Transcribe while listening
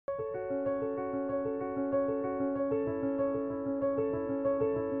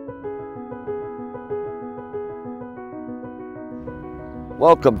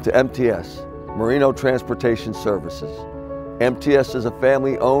Welcome to MTS, Marino Transportation Services. MTS is a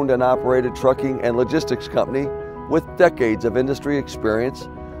family-owned and operated trucking and logistics company with decades of industry experience,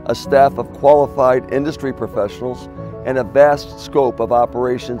 a staff of qualified industry professionals, and a vast scope of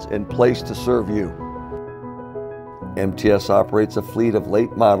operations in place to serve you. MTS operates a fleet of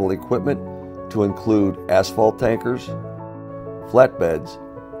late model equipment to include asphalt tankers, flatbeds,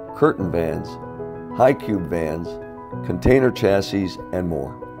 curtain vans, high cube vans, container chassis, and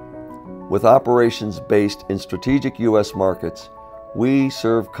more. With operations based in strategic U.S. markets, we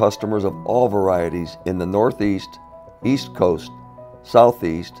serve customers of all varieties in the Northeast, East Coast,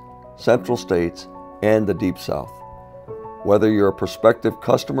 Southeast, Central States, and the Deep South. Whether you're a prospective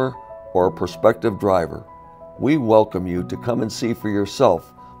customer or a prospective driver, we welcome you to come and see for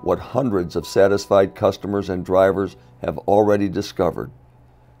yourself what hundreds of satisfied customers and drivers have already discovered: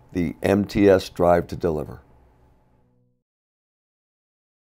 the MTS drive to deliver.